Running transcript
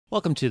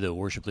Welcome to the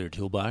Worship Leader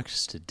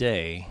Toolbox.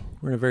 Today,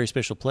 we're in a very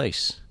special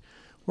place.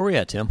 Where are we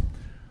at, Tim?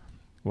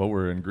 Well,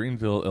 we're in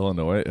Greenville,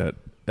 Illinois at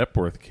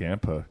Epworth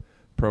Camp, a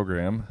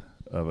program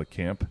of a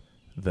camp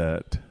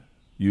that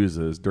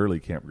uses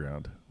Durley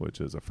Campground, which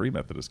is a Free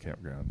Methodist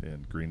campground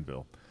in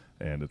Greenville,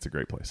 and it's a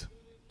great place.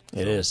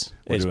 It is.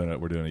 We're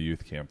doing a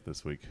youth camp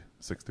this week,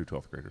 6th through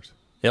 12th graders.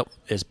 Yep,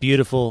 it's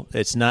beautiful.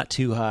 It's not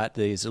too hot.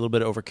 It's a little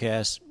bit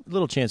overcast, a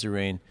little chance of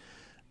rain.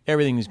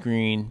 Everything is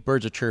green.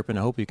 Birds are chirping.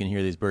 I hope you can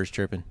hear these birds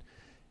chirping.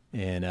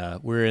 And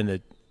we're in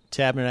the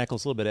tabernacle.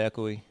 It's a little bit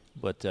echoey,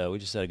 but we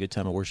just had a good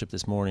time of worship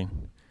this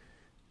morning.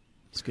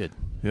 It's good.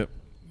 Yep,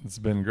 it's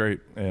been great.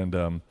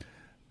 And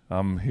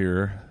I'm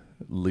here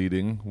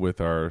leading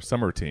with our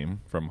summer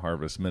team from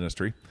Harvest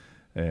Ministry.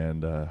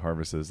 And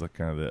Harvest is like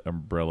kind of the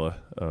umbrella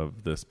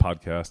of this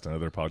podcast and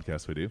other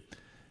podcasts we do.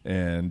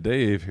 And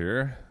Dave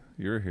here,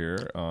 you're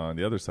here on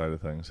the other side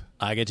of things.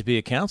 I get to be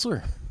a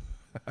counselor.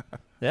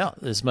 Yeah,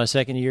 this is my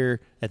second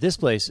year at this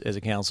place as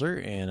a counselor,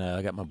 and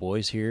I got my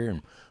boys here,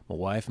 and my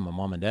wife and my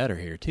mom and dad are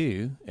here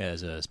too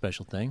as a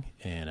special thing,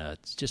 and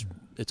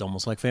it's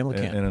almost like family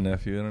camp. And a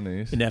nephew and a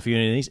niece. A nephew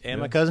and a niece, and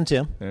my cousin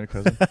Tim. And a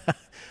cousin.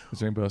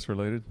 Is anybody else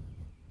related?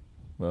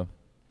 Well,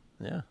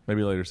 yeah,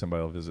 maybe later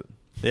somebody will visit.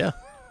 Yeah.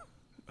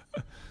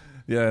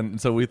 Yeah, and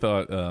so we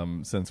thought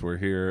since we're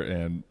here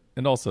and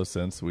also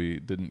since we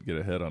didn't get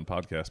ahead on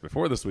podcast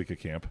before this week of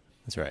camp,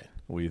 that's right,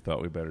 we thought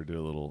we better do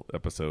a little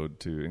episode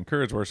to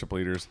encourage worship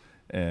leaders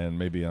and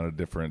maybe on a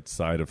different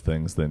side of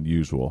things than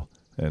usual.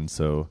 And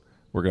so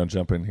we're going to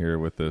jump in here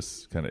with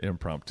this kind of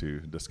impromptu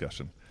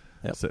discussion,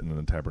 sitting in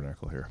the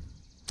tabernacle here.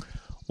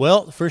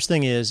 Well, the first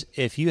thing is,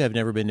 if you have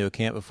never been to a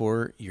camp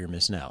before, you're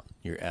missing out.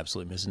 You're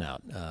absolutely missing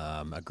out.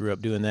 I grew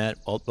up doing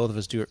that. Both of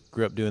us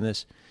grew up doing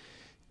this.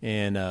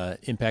 And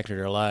impacted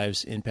our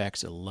lives,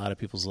 impacts a lot of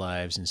people's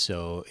lives. And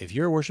so if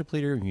you're a worship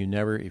leader and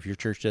if your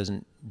church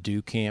doesn't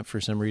do camp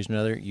for some reason or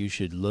other, you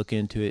should look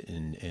into it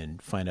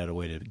and find out a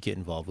way to get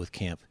involved with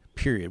camp,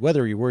 period.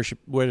 Whether you're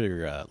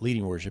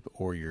leading worship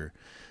or you're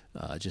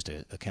just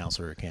a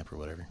counselor or a camp or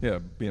whatever. Yeah,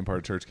 being part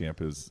of church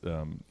camp is,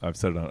 I've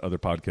said it on other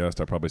podcasts,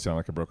 I probably sound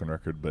like a broken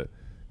record, but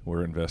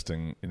we're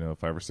investing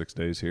 5 or 6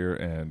 days here,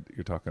 and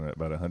you're talking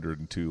about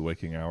 102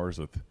 waking hours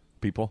with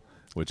people,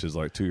 which is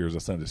like 2 years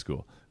of Sunday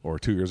school or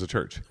 2 years of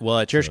church. Well,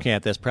 at church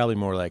camp, that's probably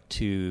more like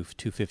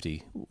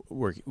 250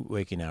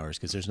 waking hours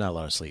because there's not a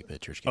lot of sleep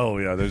at church camp. Oh,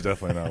 yeah, there's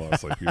definitely not a lot of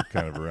sleep. You're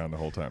kind of around the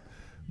whole time.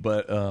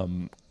 But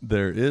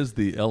there is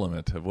the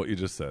element of what you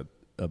just said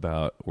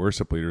about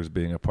worship leaders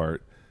being a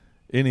part.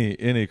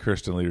 Any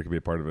Christian leader can be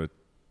a part of a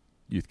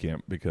youth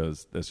camp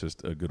because that's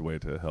just a good way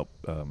to help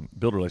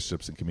build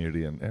relationships in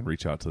community and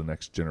reach out to the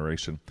next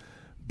generation.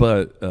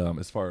 But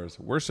as far as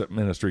worship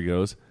ministry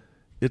goes,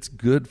 it's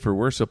good for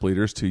worship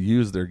leaders to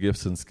use their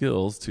gifts and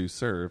skills to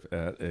serve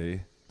at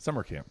a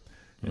summer camp.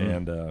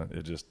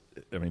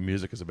 Mm-hmm. And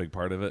music is a big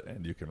part of it,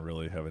 and you can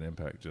really have an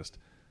impact just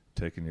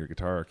taking your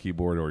guitar or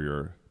keyboard or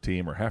your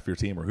team or half your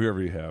team or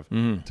whoever you have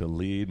to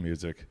lead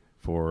music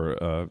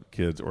for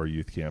kids or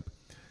youth camp.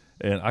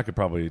 And I could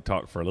probably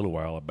talk for a little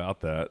while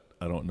about that.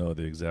 I don't know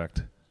the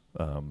exact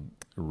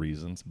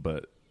reasons,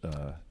 but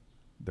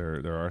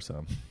there are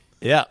some.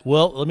 Yeah,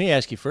 well, let me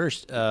ask you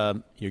first.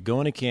 You're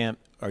going to camp.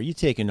 Are you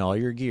taking all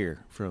your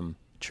gear from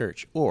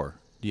church, or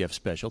do you have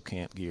special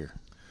camp gear?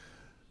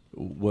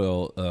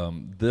 Well,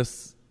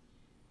 this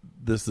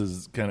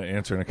is kind of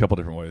answered in a couple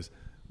different ways.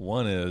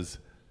 One is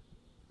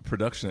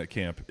production at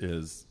camp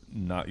is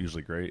not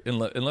usually great,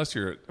 unless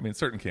you're,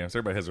 certain camps,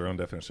 everybody has their own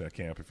definition of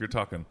camp. If you're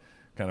talking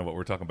kind of what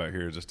we're talking about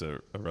here, just a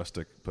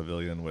rustic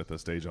pavilion with a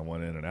stage on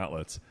one end and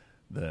outlets,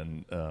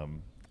 then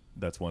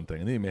that's one thing.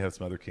 And then you may have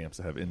some other camps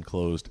that have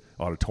enclosed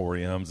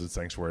auditoriums and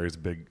sanctuaries,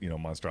 big,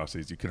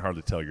 monstrosities. You can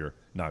hardly tell you're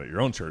not at your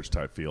own church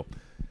type feel.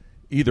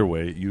 Either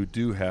way, you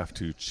do have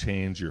to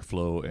change your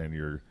flow and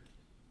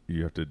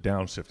you have to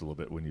downshift a little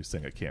bit when you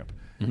sing at camp.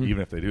 Mm-hmm.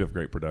 Even if they do have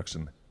great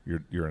production,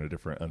 you're in a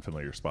different,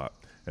 unfamiliar spot.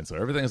 And so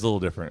everything's a little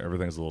different.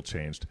 Everything's a little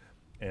changed.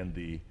 And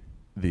the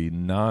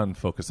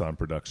non-focus on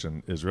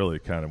production is really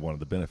kind of one of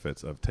the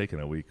benefits of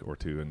taking a week or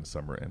two in the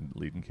summer and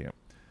leading camp.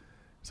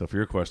 So for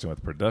your question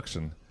with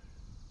production,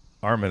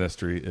 our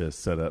ministry is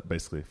set up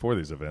basically for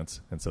these events,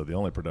 and so the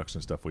only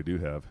production stuff we do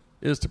have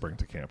is to bring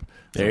to camp.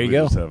 There you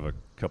go. We just have a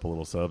couple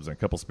little subs and a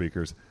couple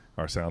speakers,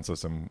 our sound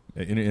system,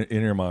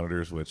 in-ear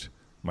monitors, which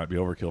might be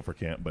overkill for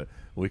camp, but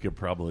we could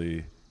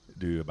probably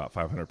do about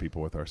 500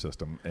 people with our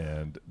system,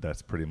 and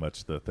that's pretty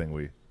much the thing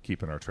we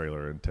keep in our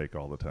trailer and take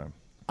all the time.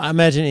 I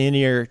imagine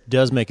in-ear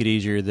does make it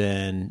easier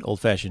than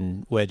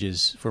old-fashioned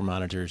wedges for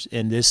monitors.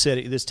 And this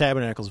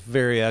tabernacle is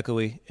very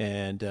echoey,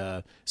 and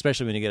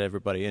especially when you get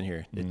everybody in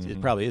here. It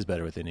probably is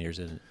better with in-ears,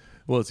 isn't it?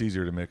 Well, it's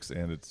easier to mix,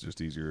 and it's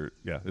just easier.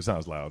 Yeah, it's not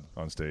as loud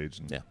on stage,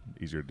 and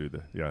easier to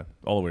do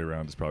all the way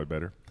around is probably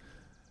better.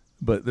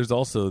 But there's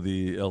also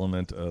the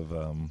element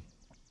of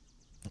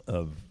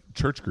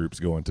church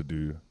groups going to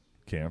do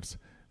camps.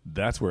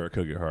 That's where it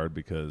could get hard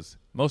because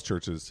most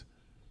churches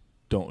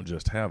don't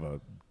just have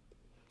a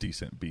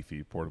decent,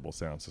 beefy, portable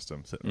sound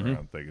system sitting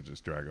around they could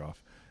just drag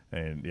off.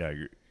 And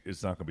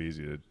it's not going to be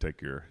easy to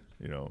take your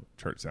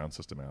church sound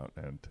system out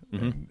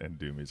and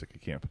do music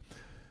at camp.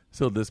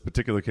 So this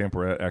particular camp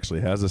we're at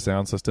actually has a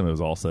sound system. It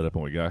was all set up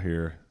when we got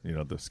here,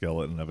 the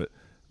skeleton of it,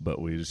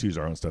 but we just use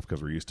our own stuff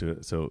because we're used to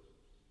it. So,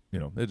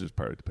 it just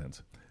probably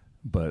depends.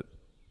 But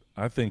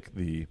I think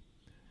it's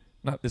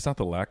not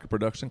the lack of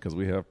production, because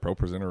we have Pro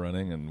Presenter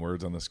running and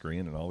words on the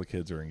screen and all the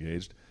kids are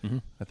engaged. Mm-hmm.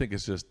 I think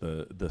it's just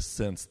the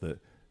sense that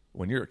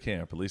when you're at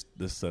camp, at least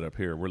this setup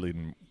here, we're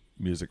leading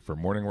music for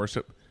morning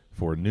worship,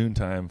 for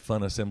noontime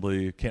fun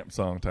assembly, camp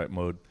song type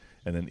mode,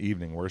 and then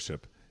evening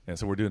worship. And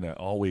so we're doing that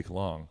all week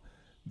long.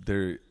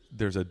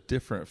 There's a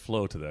different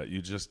flow to that.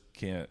 You just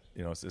can't,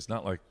 it's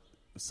not like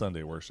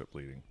Sunday worship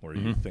leading where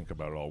you think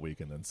about it all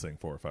week and then sing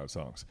 4 or 5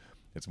 songs.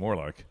 It's more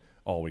like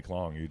all week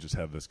long you just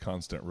have this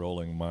constant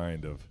rolling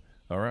mind of,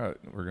 all right,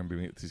 we're going to be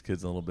meeting with these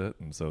kids in a little bit,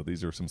 and so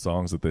these are some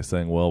songs that they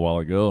sang well a while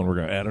ago, and we're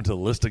going to add them to the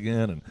list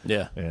again.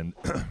 And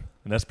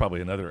that's probably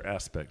another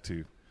aspect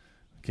to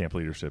camp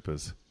leadership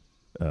is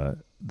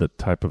the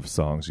type of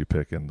songs you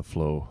pick and the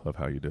flow of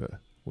how you do it,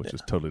 which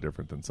is totally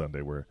different than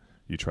Sunday, where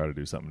you try to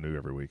do something new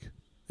every week.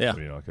 Yeah,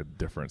 like a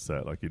different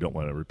set. Like you don't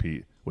want to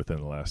repeat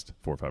within the last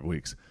 4 or 5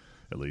 weeks,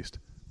 at least.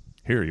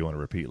 Here you want to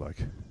repeat like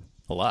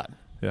a lot.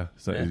 Yeah,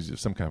 so it's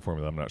some kind of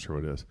formula. I'm not sure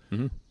what it is.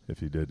 Mm-hmm.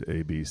 If you did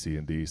A, B, C,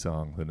 and D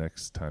song, the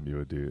next time you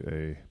would do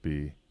A,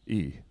 B,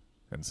 E,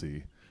 and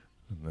C,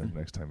 and then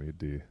next time you'd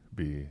do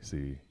B,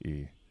 C,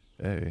 E,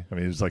 A. I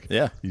mean, it's like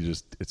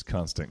it's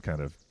constant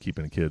kind of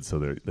keeping the kids so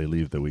they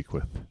leave the week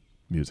with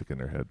music in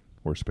their head,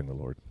 worshiping the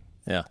Lord.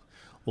 Yeah.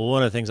 Well,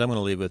 one of the things I'm going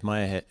to leave with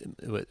my head,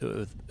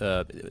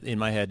 in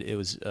my head, it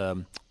was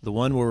the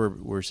one where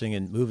we're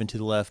singing "Moving to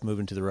the Left,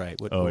 Moving to the Right."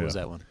 What was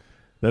that one?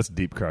 That's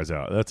Deep Cries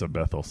Out. That's a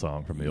Bethel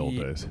song from the old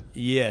days.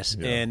 Yes,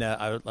 and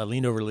I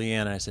leaned over to Leanne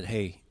and I said,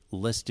 "Hey,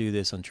 let's do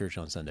this on church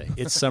on Sunday.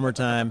 It's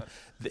summertime.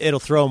 It'll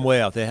throw them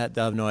way off. They'll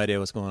have no idea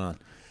what's going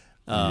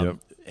on."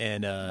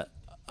 And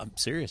I'm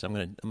serious. I'm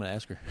gonna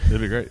ask her. It'd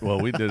be great. Well,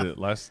 we did it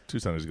last 2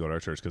 Sundays ago at our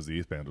church because the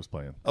youth band was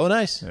playing. Oh,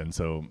 nice. And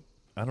so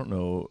I don't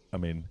know. I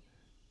mean,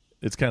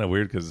 it's kind of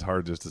weird because it's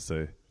hard just to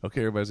say,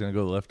 okay, everybody's going to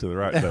go left to the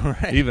right. But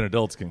right. Even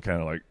adults can kind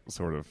of like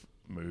sort of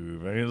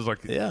move. I mean, it's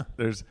like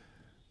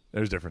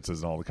there's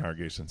differences in all the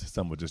congregations.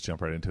 Some would just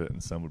jump right into it,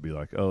 and some would be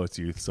like, oh, it's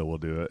youth, so we'll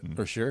do it. And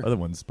for sure. Other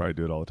ones probably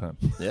do it all the time.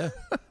 Yeah.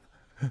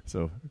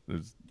 So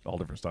there's all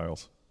different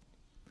styles.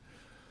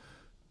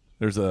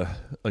 There's a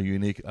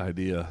unique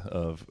idea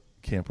of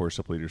camp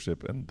worship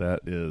leadership, and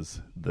that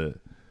is the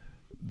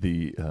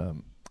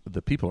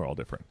people are all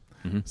different.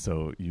 Mm-hmm.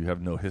 So you have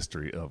no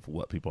history of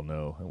what people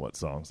know and what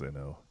songs they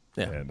know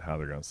and how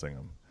they're going to sing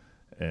them.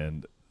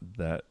 And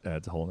that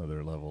adds a whole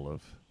nother level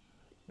of,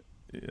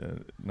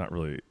 not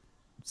really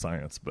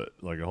science, but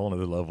like a whole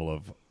nother level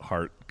of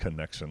heart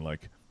connection,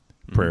 like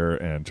prayer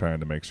and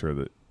trying to make sure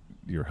that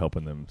you're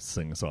helping them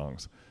sing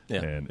songs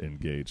and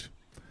engage.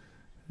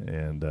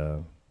 And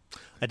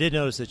I did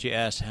notice that you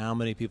asked how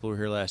many people were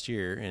here last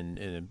year, and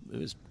it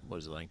was, what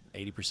was it, like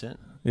 80%?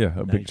 Yeah,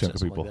 a big chunk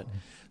of people. Like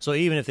so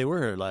even if they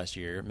were here last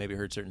year, maybe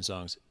heard certain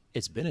songs,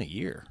 it's been a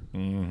year.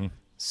 Mm-hmm.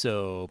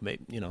 So,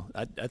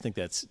 I think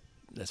that's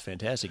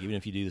fantastic. Even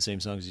if you do the same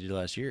songs you did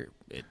last year,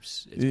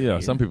 it's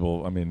some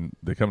people, I mean,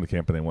 they come to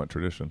camp and they want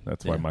tradition.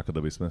 That's why Michael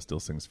W. Smith still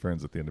sings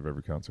Friends at the end of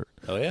every concert.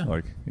 Oh, yeah.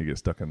 Like, you get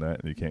stuck in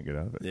that and you can't get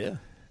out of it. Yeah.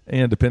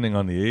 And depending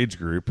on the age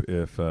group,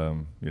 if,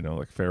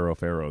 like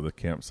Pharaoh, the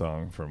camp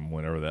song from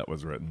whenever that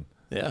was written,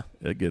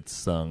 it gets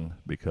sung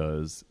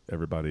because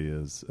everybody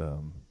is,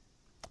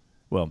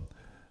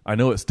 I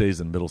know it stays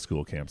in middle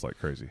school camps like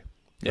crazy.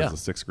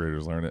 Because the 6th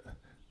graders learn it,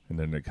 and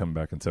then they come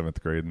back in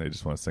 7th grade and they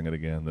just want to sing it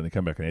again. Then they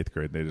come back in 8th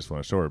grade and they just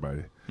want to show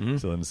everybody. Mm-hmm.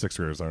 So then the 6th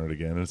graders learn it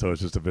again, and so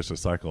it's just a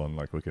vicious cycle, and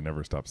like we can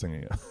never stop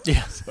singing it.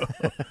 Yeah.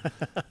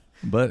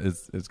 But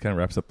it's kind of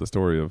wraps up the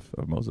story of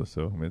Moses.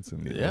 So I mean, it's a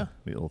neat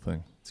little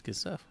thing. It's good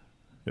stuff.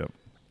 Yep,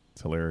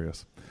 it's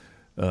hilarious.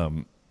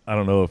 I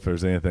don't know if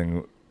there's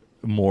anything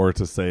more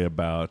to say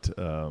about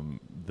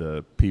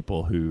the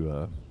people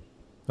who.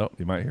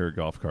 You might hear a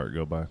golf cart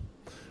go by. I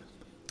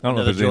don't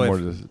know if there's any more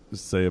to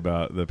say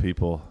about the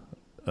people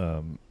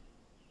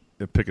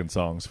picking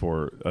songs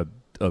for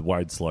a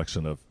wide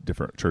selection of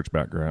different church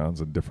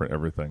backgrounds and different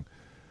everything.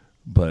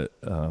 But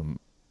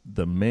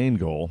the main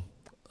goal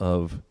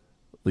of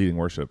leading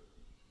worship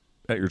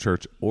at your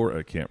church or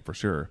at camp for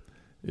sure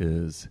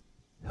is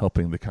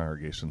helping the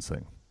congregation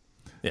sing.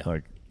 Yeah.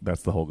 Like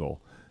that's the whole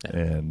goal.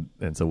 Yeah.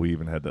 And so we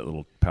even had that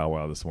little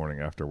powwow this morning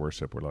after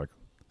worship. We're like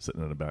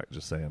sitting in the back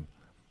just saying,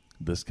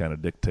 this kind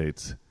of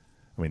dictates,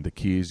 the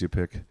keys you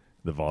pick,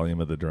 the volume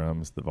of the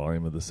drums, the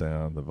volume of the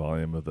sound, the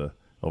volume of the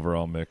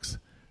overall mix,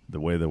 the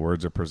way the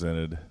words are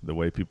presented, the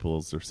way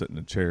people are sitting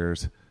in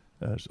chairs,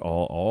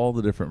 all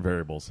the different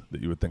variables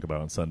that you would think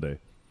about on Sunday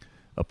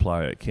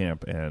apply at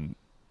camp. And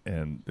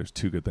there's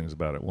 2 good things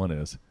about it. One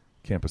is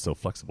camp is so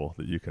flexible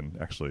that you can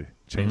actually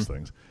change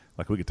things.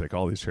 Like we could take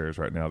all these chairs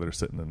right now that are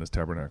sitting in this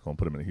tabernacle and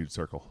put them in a huge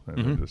circle and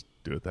then just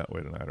do it that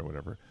way tonight or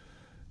whatever.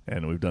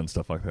 And we've done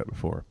stuff like that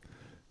before.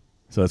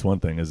 So that's one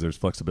thing, is there's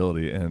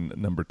flexibility. And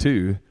number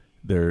 2,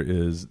 there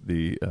is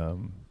the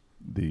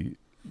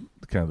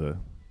kind of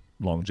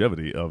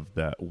longevity of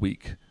that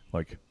week.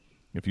 Like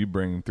if you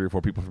bring 3 or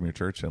 4 people from your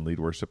church and lead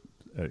worship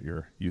at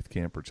your youth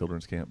camp or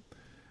children's camp,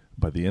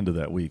 by the end of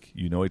that week,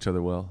 you know each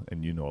other well,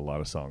 and you know a lot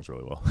of songs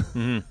really well.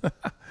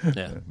 Mm-hmm.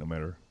 Yeah. no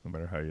matter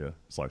how you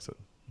slice it.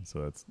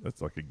 So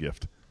that's like a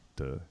gift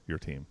to your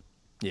team.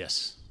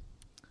 Yes.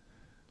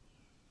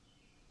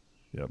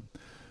 Yep.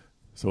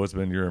 So what's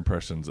been your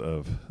impressions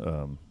of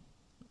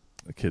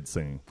kids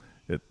singing?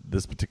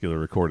 This particular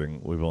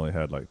recording, we've only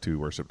had like 2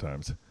 worship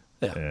times.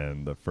 Yeah.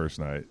 And the first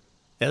night.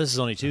 Yeah, this is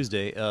only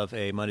Tuesday of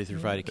a Monday through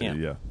Friday camp.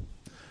 Yeah.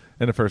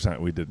 And the first night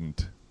we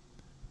didn't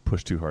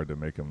push too hard to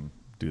make them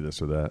do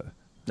this or that.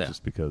 Yeah.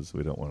 Just because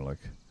we don't want to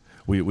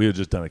we had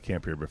just done a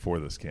camp here before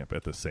this camp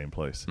at the same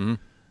place. Mm-hmm.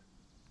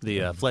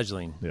 The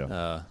fledgling.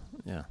 Yeah.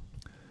 Yeah.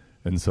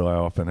 And so I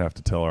often have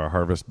to tell our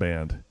harvest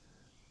band,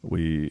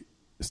 we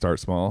start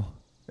small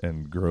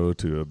and grow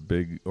to a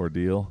big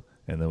ordeal,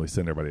 and then we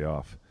send everybody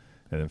off.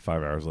 And then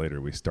 5 hours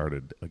later, we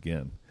started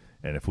again.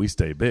 And if we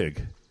stay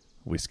big,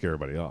 we scare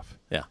everybody off.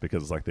 Yeah.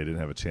 Because it's like they didn't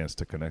have a chance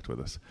to connect with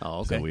us. Oh,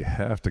 okay. So we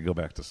have to go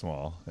back to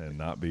small and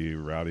not be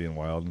rowdy and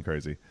wild and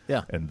crazy.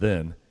 Yeah. And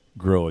then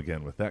grow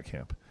again with that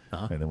camp.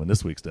 Uh-huh. And then when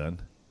this week's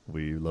done,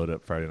 we load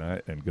up Friday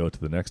night and go to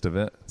the next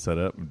event, set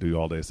up, and do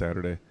all day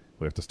Saturday.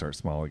 We have to start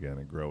small again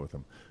and grow with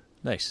them.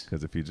 Nice.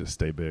 Because if you just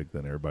stay big,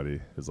 then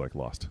everybody is like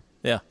lost.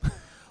 Yeah.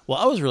 Well,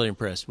 I was really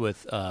impressed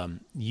with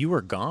you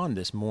were gone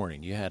this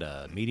morning. You had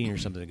a meeting or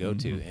something to go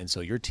to, and so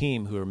your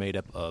team, who are made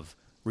up of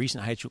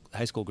recent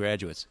high school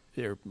graduates,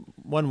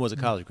 one was a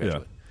college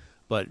graduate,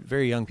 but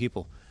very young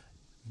people,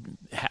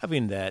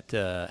 having that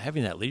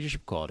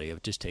leadership quality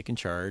of just taking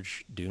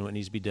charge, doing what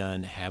needs to be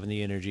done, having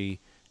the energy,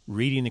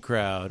 reading the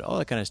crowd, all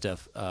that kind of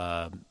stuff.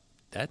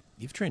 That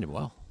you've trained them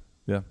well.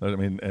 Yeah, I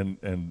mean,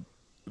 and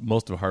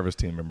most of Harvest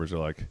team members are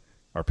like,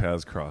 our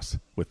paths cross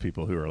with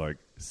people who are like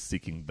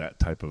seeking that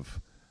type of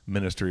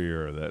ministry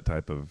or that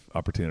type of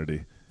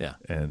opportunity. Yeah.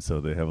 And so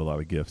they have a lot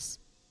of gifts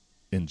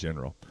in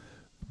general.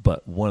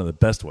 But one of the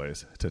best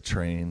ways to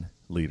train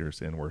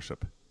leaders in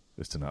worship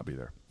is to not be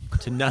there.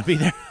 To not be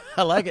there.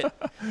 I like it.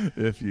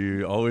 If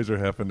you always are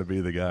happen to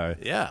be the guy,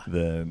 Yeah.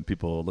 then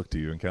people look to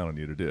you and count on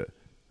you to do it.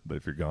 But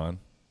if you're gone,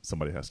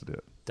 somebody has to do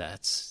it.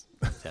 That's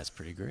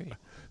pretty great.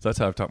 So that's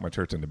how I've talked my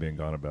church into being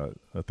gone about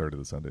a third of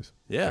the Sundays.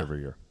 Yeah. Every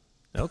year.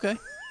 Okay.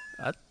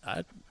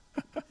 I'm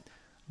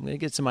going to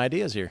get some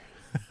ideas here.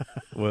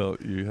 Well,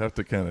 you have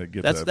to kind of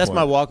get That's point.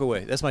 my walk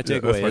away. That's my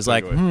takeaway. That's my It's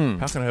like, takeaway.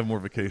 How can I have more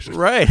vacation?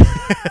 Right.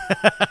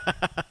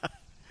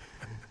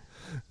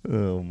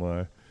 Oh,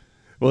 my.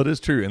 Well, it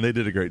is true, and they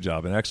did a great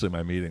job. And actually,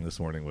 my meeting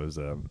this morning was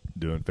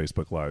doing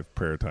Facebook Live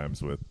prayer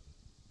times with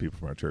people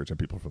from our church and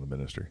people from the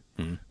ministry.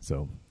 Mm-hmm.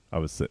 So I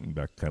was sitting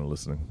back kind of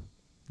listening.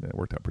 Yeah, it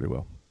worked out pretty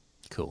well.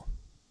 Cool.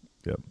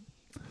 Yep.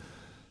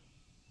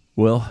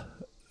 Well,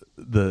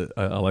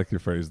 I like your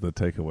phrase, the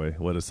takeaway.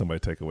 What does somebody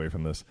take away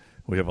from this?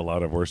 We have a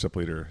lot of worship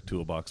leader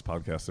toolbox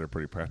podcasts that are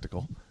pretty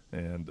practical,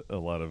 and a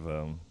lot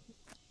of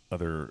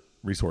other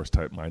resource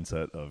type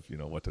mindset of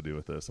what to do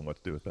with this and what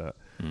to do with that.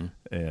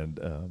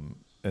 Mm-hmm.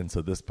 And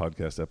so this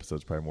podcast episode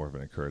is probably more of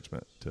an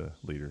encouragement to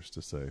leaders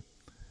to say,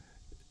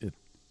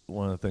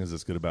 one of the things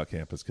that's good about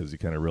camp is because you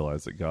kind of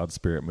realize that God's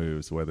Spirit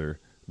moves whether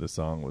the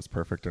song was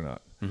perfect or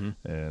not.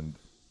 Mm-hmm. And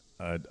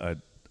I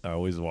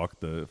always walk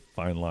the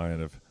fine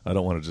line of, I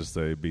don't want to just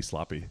say be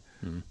sloppy,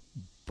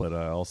 but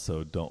I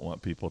also don't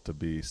want people to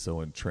be so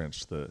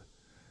entrenched that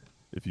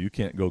if you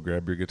can't go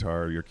grab your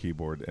guitar or your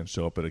keyboard and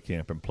show up at a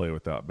camp and play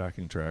without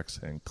backing tracks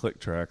and click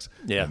tracks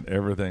and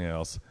everything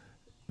else,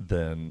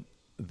 then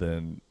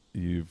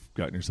you've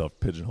gotten yourself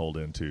pigeonholed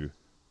into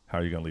how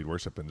you're going to lead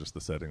worship in just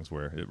the settings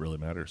where it really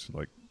matters.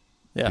 Like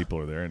people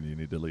are there and you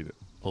need to lead it.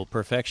 Well,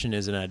 perfection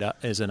is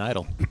an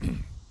idol.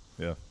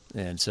 Yeah.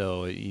 And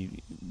so you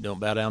don't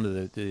bow down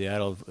to the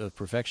idol of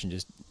perfection.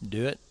 Just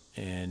do it,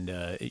 and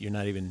you're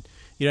not even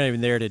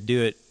there to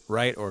do it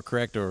right or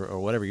correct or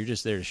whatever. You're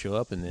just there to show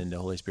up, and then the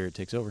Holy Spirit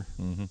takes over.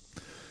 Mm-hmm.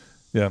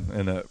 Yeah,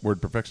 and that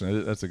word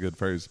perfection, that's a good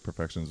phrase.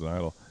 Perfection is an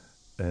idol.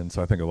 And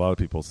so I think a lot of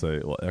people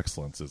say, well,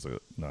 excellence is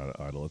not an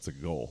idol, it's a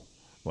goal.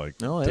 Like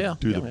do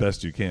the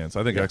best you can.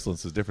 So I think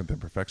excellence is different than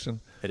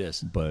perfection. It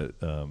is. But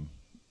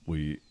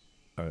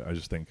I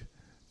just think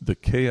the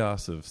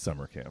chaos of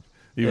summer camp,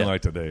 even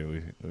like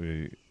today,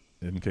 we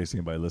in case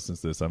anybody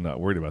listens to this, I'm not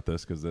worried about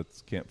this because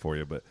that's camp for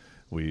you, but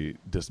we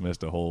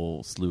dismissed a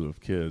whole slew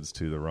of kids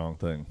to the wrong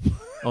thing.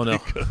 Oh, no.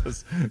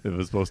 Because it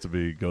was supposed to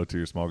be go to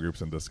your small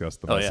groups and discuss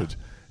the message.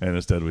 Yeah. And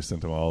instead we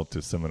sent them all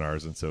to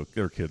seminars. And so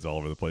there were kids all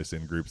over the place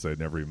in groups they'd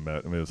never even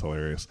met. I mean, it was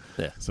hilarious.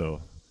 Yeah.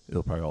 So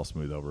it'll probably all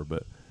smooth over.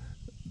 But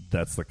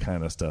that's the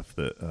kind of stuff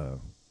that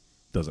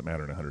doesn't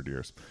matter in 100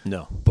 years.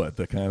 No. But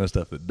the kind of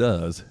stuff that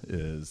does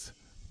is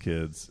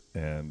kids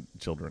and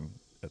children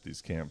at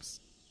these camps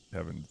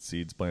having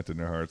seeds planted in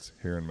their hearts,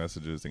 hearing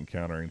messages,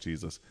 encountering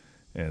Jesus,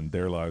 and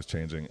their lives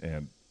changing,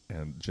 and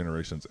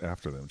generations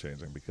after them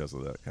changing because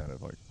of that kind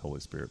of like Holy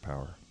Spirit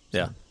power.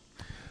 So,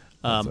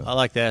 I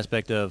like the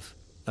aspect of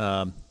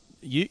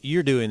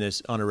you're doing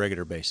this on a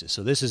regular basis.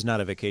 So this is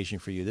not a vacation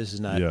for you. This is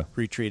not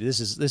retreat. This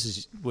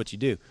is what you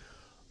do.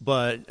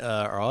 but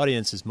our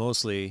audience is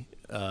mostly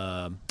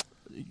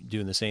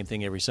doing the same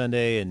thing every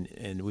Sunday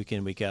and week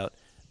in, week out.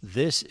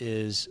 This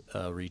is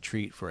a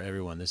retreat for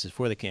everyone. This is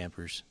for the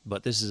campers,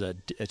 but this is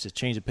it's a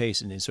change of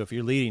pace. And so if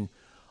you're leading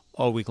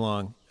all week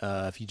long,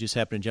 if you just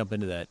happen to jump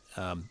into that,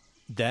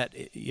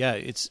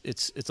 it's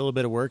a little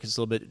bit of work. It's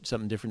a little bit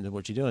something different than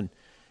what you're doing.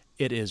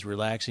 It is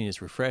relaxing.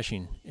 It's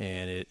refreshing,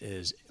 and it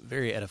is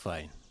very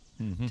edifying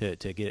to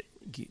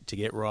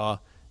get raw,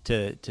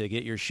 to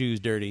get your shoes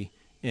dirty,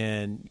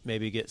 and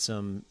maybe get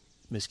some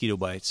mosquito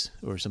bites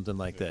or something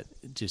like that.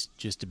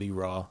 Just to be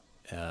raw,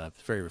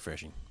 very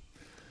refreshing.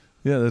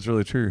 Yeah, that's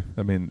really true.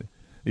 I mean,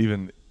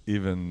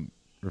 even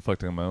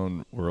reflecting on my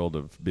own world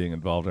of being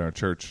involved in our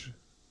church,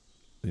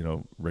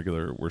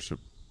 regular worship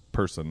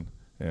person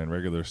and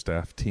regular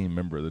staff team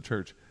member of the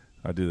church,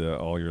 I do that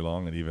all year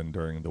long and even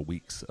during the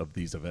weeks of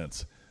these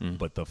events.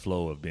 But the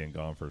flow of being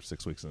gone for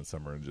 6 weeks in the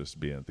summer and just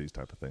being at these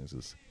type of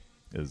things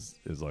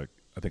is like,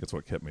 I think it's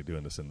what kept me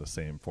doing this in the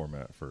same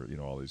format for,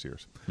 all these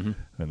years. And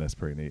that's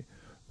pretty neat.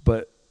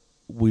 But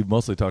we've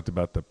mostly talked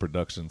about the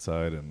production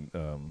side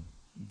and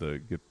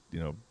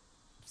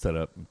set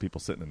up and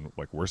people sitting in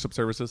like worship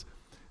services.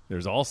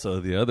 There's also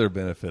the other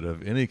benefit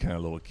of any kind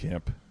of little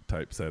camp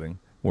type setting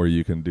where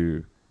you can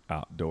do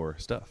outdoor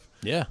stuff.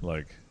 Yeah.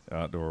 Like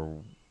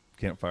outdoor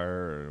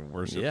campfire or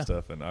worship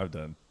stuff. And I've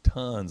done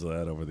tons of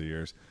that over the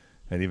years.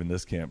 And even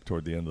this camp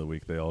toward the end of the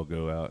week, they all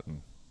go out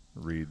and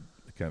read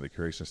kind of the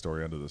creation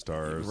story under the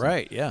stars.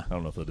 Right. Yeah. I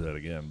don't know if they'll do that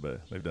again,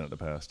 but they've done it in the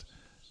past.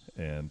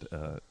 And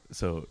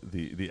so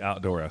the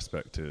outdoor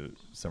aspect to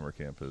summer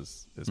camp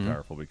is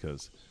powerful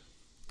because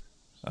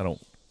I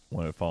don't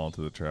want to fall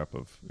into the trap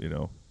of,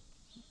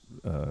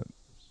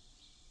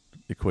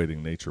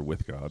 equating nature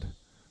with God,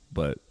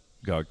 but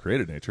God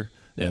created nature.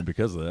 Yeah. And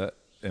because of that,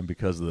 and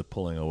because of the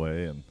pulling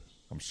away, and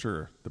I'm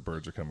sure the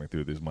birds are coming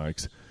through these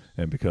mics,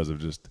 and because of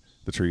just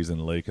the trees and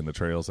the lake and the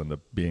trails and the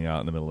being out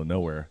in the middle of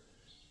nowhere,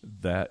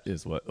 that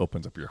is what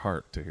opens up your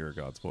heart to hear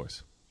God's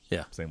voice.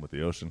 Yeah. Same with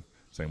the ocean,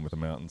 same with the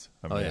mountains.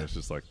 I mean, it's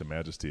just like the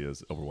majesty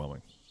is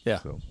overwhelming. Yeah.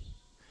 So.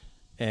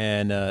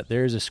 And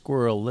there's a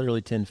squirrel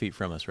literally 10 feet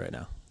from us right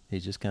now.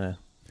 He's just kind of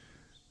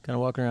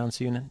walking around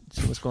seeing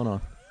what's going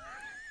on.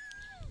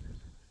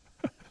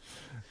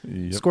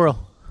 Yep. Squirrel.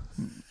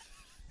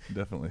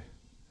 Definitely.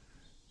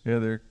 Yeah,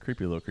 they're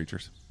creepy little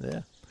creatures.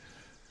 Yeah.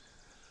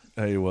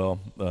 Hey, well,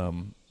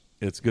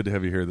 it's good to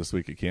have you here this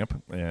week at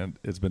camp, and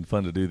it's been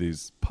fun to do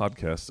these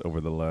podcasts over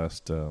the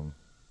last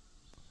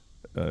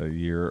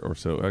year or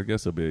so. I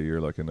guess it'll be a year,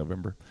 like in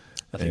November.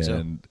 I think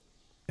so.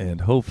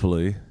 And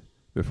hopefully,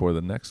 before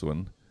the next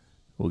one,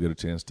 we'll get a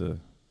chance to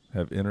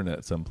have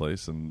internet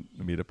someplace and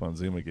meet up on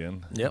Zoom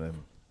again. Yep. And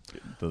then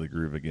get into the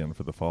groove again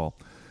for the fall.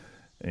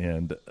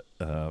 And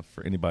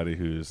for anybody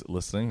who's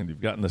listening and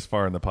you've gotten this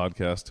far in the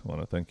podcast, I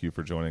want to thank you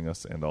for joining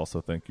us and also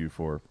thank you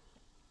for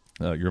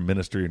your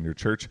ministry and your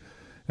church.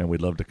 And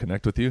we'd love to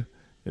connect with you.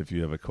 If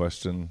you have a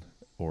question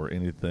or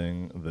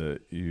anything that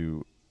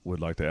you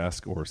would like to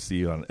ask or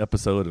see on an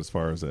episode as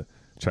far as a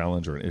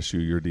challenge or an issue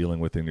you're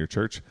dealing with in your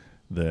church,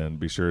 then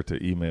be sure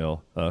to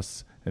email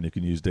us. And you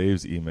can use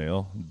Dave's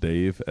email,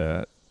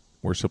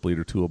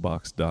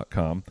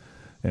 dave@worshipleadertoolbox.com.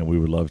 And we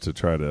would love to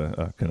try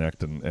to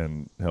connect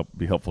and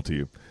be helpful to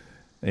you.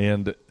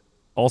 And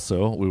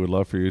also, we would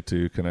love for you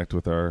to connect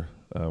with our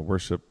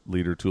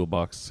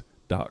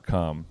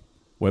worshipleadertoolbox.com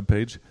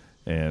webpage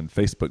and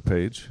Facebook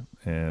page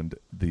and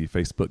the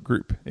Facebook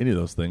group. Any of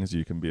those things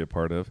you can be a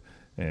part of,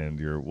 and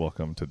you're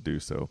welcome to do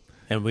so.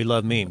 And we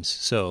love memes,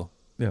 so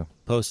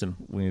post them.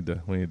 We need to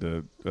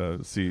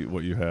see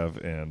what you have,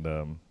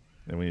 and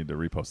we need to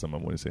repost them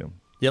when we see them.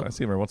 Yep. I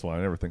see them every once in a while.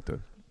 I never think to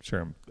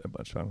share them that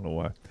much. I don't know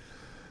why.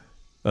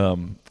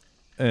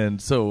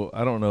 And so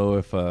I don't know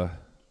if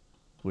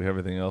we have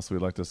anything else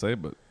we'd like to say,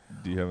 but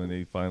do you have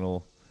any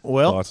final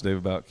thoughts, Dave,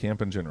 about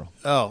camp in general?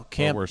 Oh,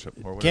 camp, or worship,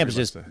 or camp is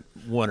just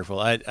wonderful.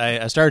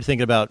 I started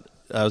thinking about,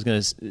 I was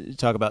going to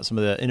talk about some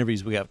of the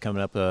interviews we got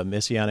coming up.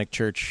 Messianic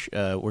Church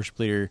worship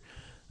leader,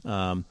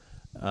 a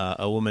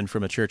woman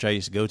from a church I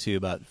used to go to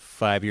about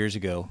 5 years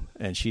ago,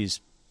 and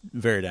she's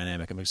very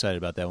dynamic. I'm excited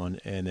about that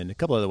one. And then a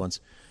couple other ones.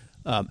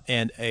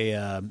 And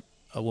a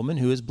woman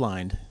who is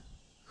blind,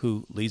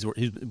 who's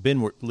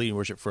been leading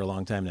worship for a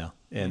long time now.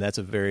 And that's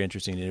a very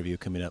interesting interview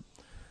coming up.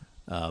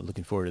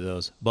 Looking forward to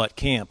those. But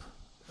camp,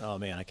 oh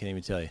man, I can't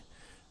even tell you.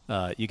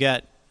 You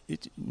got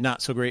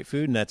not so great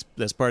food, and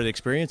that's part of the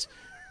experience.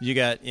 You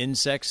got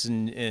insects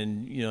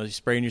and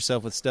spraying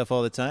yourself with stuff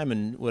all the time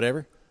and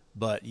whatever.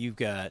 But you've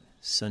got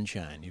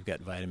sunshine, you've got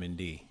vitamin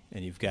D,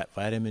 and you've got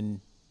vitamin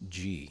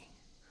G.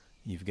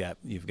 You've got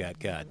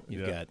God.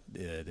 You've got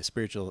the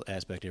spiritual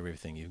aspect of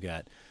everything. You've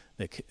got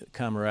the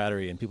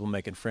camaraderie and people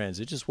making friends.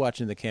 It's just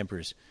watching the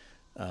campers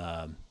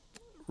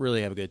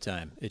really have a good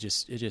time. It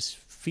just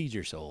feeds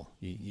your soul.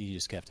 You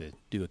just have to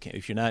do a camp.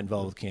 If you're not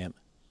involved with camp,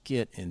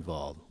 get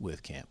involved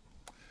with camp.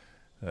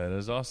 That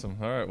is awesome.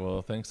 All right.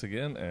 Well, thanks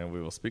again, and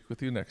we will speak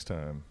with you next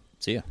time.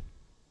 See ya.